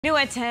New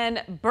at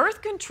 10,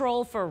 birth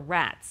control for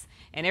rats.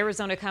 An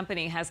Arizona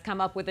company has come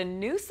up with a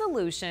new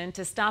solution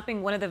to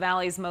stopping one of the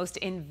valley's most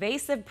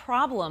invasive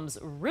problems,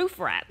 roof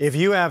rats. If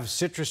you have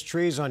citrus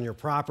trees on your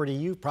property,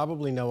 you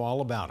probably know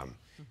all about them.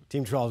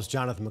 Team 12's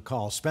Jonathan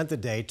McCall spent the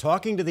day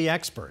talking to the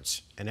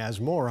experts and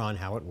has more on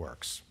how it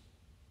works.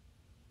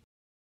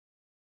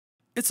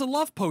 It's a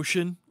love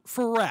potion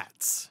for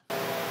rats.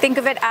 Think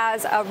of it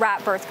as a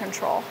rat birth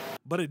control.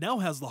 But it now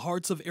has the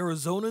hearts of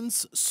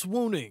Arizonans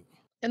swooning.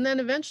 And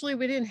then eventually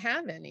we didn't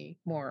have any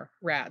more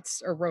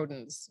rats or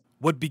rodents.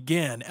 What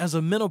began as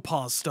a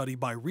menopause study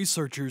by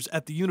researchers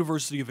at the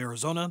University of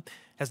Arizona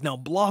has now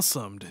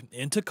blossomed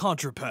into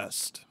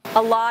ContraPest.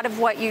 A lot of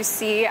what you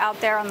see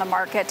out there on the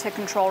market to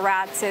control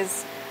rats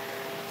is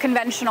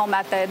conventional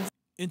methods.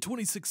 In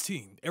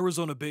 2016,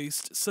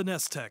 Arizona-based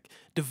SenesTech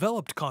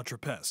developed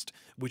ContraPest,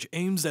 which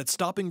aims at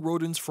stopping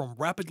rodents from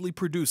rapidly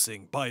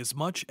producing by as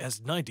much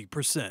as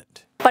 90%.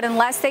 But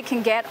unless they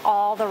can get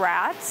all the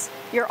rats,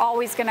 you're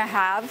always going to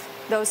have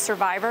those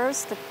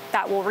survivors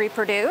that will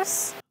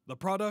reproduce. The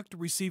product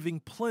receiving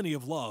plenty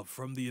of love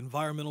from the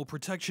Environmental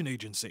Protection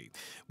Agency,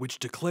 which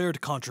declared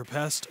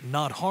ContraPest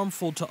not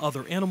harmful to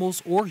other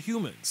animals or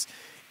humans.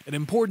 An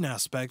important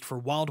aspect for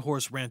Wild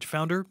Horse Ranch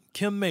founder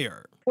Kim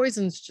Mayer.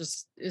 Poison's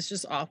just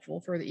awful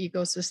for the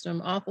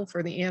ecosystem, awful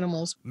for the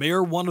animals.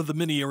 Mayer, one of the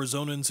many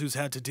Arizonans who's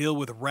had to deal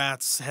with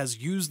rats, has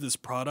used this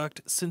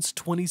product since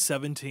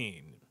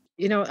 2017.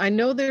 You know, I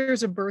know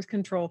there's a birth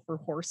control for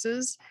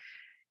horses.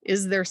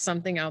 Is there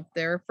something out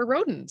there for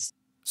rodents?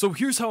 So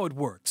here's how it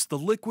works. The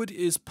liquid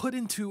is put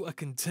into a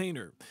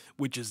container,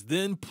 which is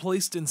then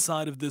placed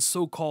inside of this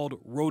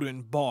so-called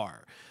rodent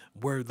bar,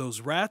 where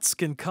those rats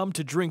can come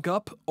to drink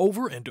up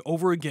over and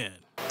over again.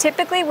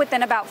 Typically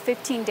within about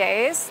 15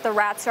 days, the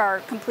rats are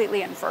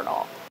completely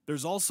infertile.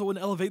 There's also an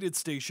elevated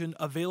station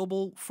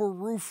available for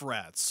roof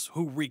rats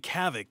who wreak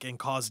havoc and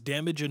cause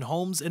damage in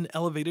homes in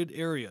elevated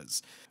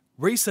areas.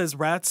 Ray says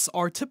rats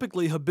are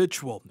typically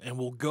habitual and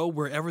will go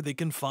wherever they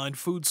can find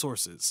food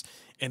sources,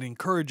 and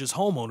encourages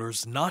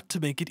homeowners not to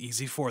make it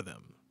easy for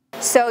them.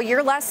 So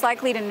you're less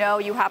likely to know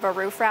you have a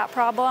roof rat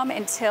problem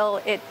until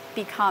it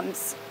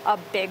becomes a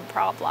big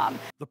problem.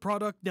 The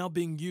product now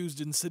being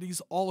used in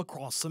cities all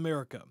across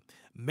America.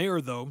 Mayer,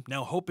 though,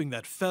 now hoping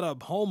that fed-up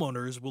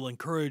homeowners will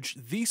encourage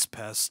these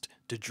pests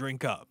to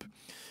drink up.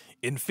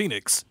 In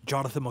Phoenix,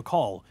 Jonathan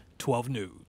McCall, 12 News.